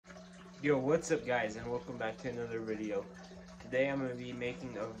Yo, what's up guys, and welcome back to another video. Today I'm going to be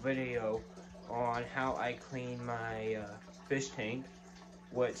making a video on how I clean my fish tank,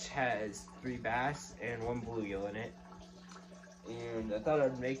 which has 3 bass and 1 bluegill in it. And I thought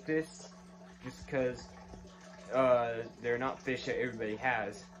I'd make this just because they're not fish that everybody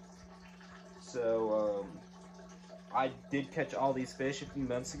has. So I did catch all these fish a few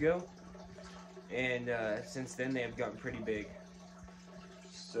months ago, and since then they have gotten pretty big.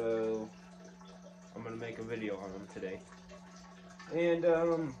 So I'm gonna make a video on them today. And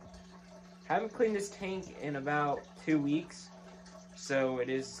haven't cleaned this tank in about 2 weeks, so it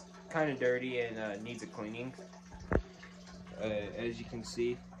is kind of dirty and needs a cleaning. As you can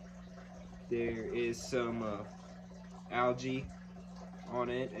see, there is some algae on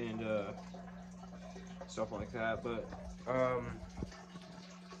it and stuff like that. But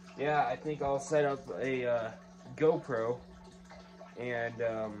yeah, I think I'll set up a GoPro and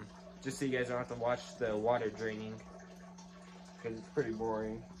just so you guys don't have to watch the water draining, because it's pretty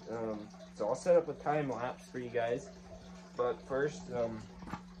boring. So I'll set up a time lapse for you guys. But first,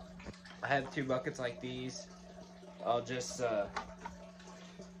 I have 2 buckets like these. I'll just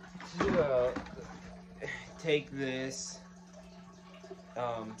take this,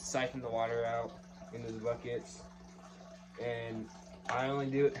 siphon the water out into the buckets, and I only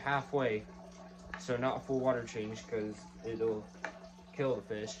do it halfway, so not full water change because it'll kill the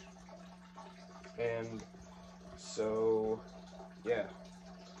fish. And so yeah,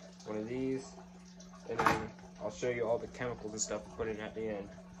 one of these, and then I'll show you all the chemicals and stuff to put in at the end.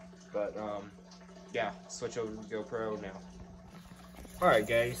 But yeah, switch over to the GoPro now. Alright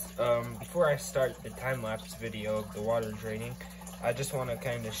guys, before I start the time-lapse video of the water draining, I just want to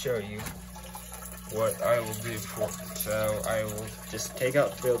kind of show you what I will do for it. So I will just take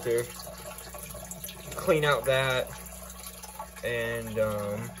out the filter, clean out that, and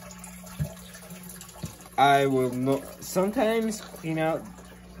I will sometimes clean out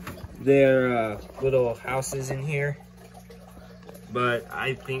their little houses in here, but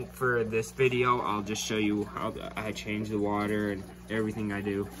I think for this video I'll just show you how I change the water and everything I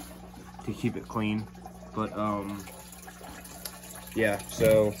do to keep it clean. But yeah,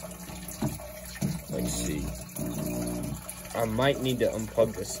 so let's see, I might need to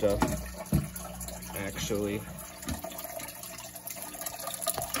unplug this stuff actually.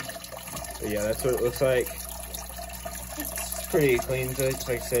 But yeah, that's what it looks like. It's pretty clean, so it's,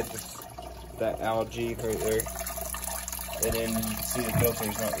 like I said, just that algae right there. And then you can see the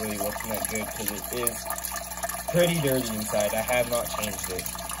filter's not really looking that good because it is pretty dirty inside. I have not changed it.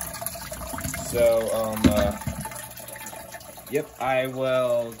 So, yep, I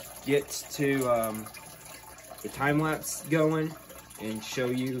will get to the time lapse going and show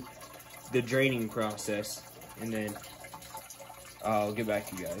you the draining process, and then I'll get back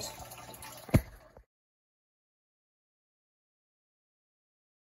to you guys.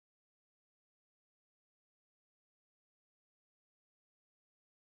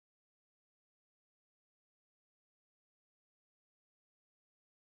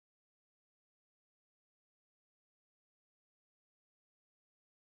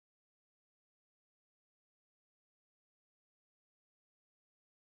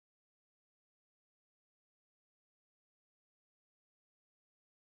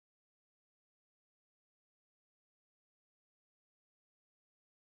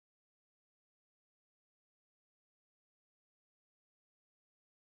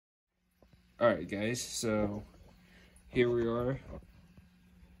 Alright guys, so here we are.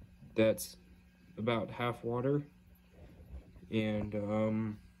 That's about half water.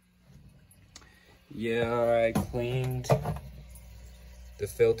 And yeah, I cleaned the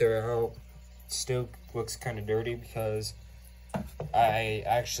filter out. Still looks kind of dirty because I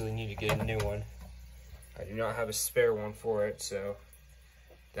actually need to get a new one. I do not have a spare one for it, so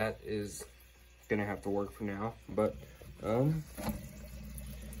that is gonna have to work for now. But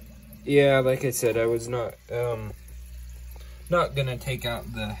yeah, like I said, I was not gonna take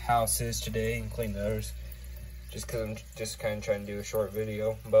out the houses today and clean those, just because I'm just kind of trying to do a short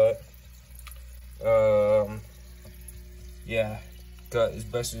video. But yeah, got as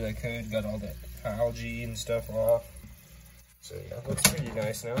best as I could, got all that algae and stuff off. So yeah, it looks pretty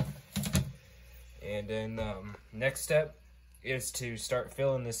nice now. And then next step is to start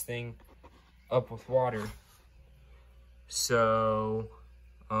filling this thing up with water. So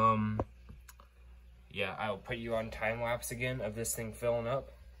yeah, I'll put you on time lapse again of this thing filling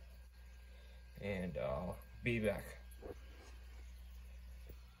up, and I'll be back.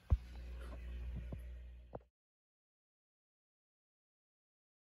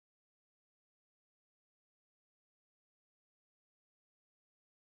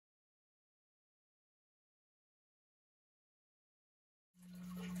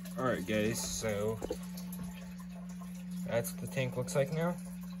 Alright guys, so that's what the tank looks like now.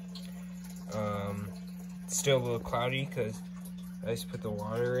 It's still a little cloudy because I just put the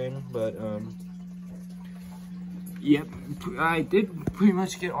water in, but yep, I did pretty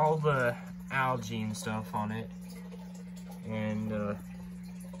much get all the algae and stuff on it. And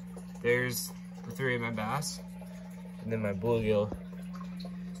there's the 3 of my bass, and then my bluegill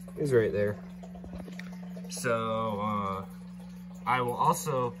is right there. So I will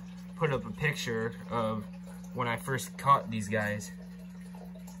also put up a picture of when I first caught these guys,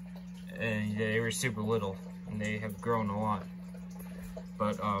 and they were super little, and they have grown a lot.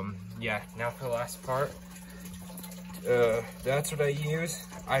 But yeah, now for the last part, that's what I use.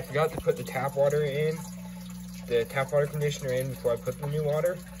 I forgot to put the tap water in, the tap water conditioner in before I put the new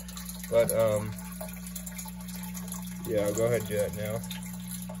water. But yeah, I'll go ahead and do that now.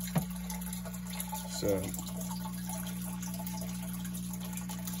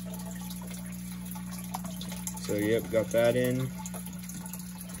 So yep, got that in.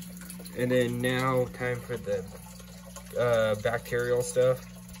 And then now time for the bacterial stuff.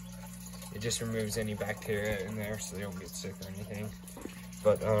 It just removes any bacteria in there so they don't get sick or anything.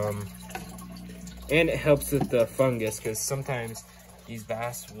 But and it helps with the fungus, because sometimes these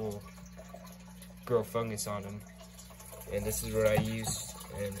bass will grow fungus on them. And this is what I use,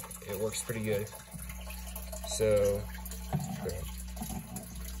 and it works pretty good. So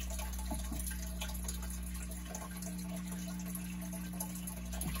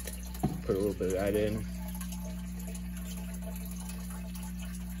put a little bit of that in.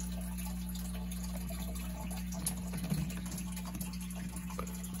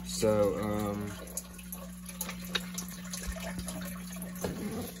 So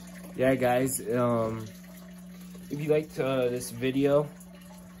yeah guys, if you liked this video,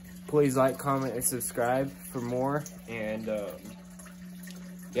 please like, comment, and subscribe for more. And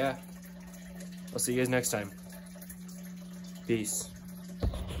yeah, I'll see you guys next time. Peace.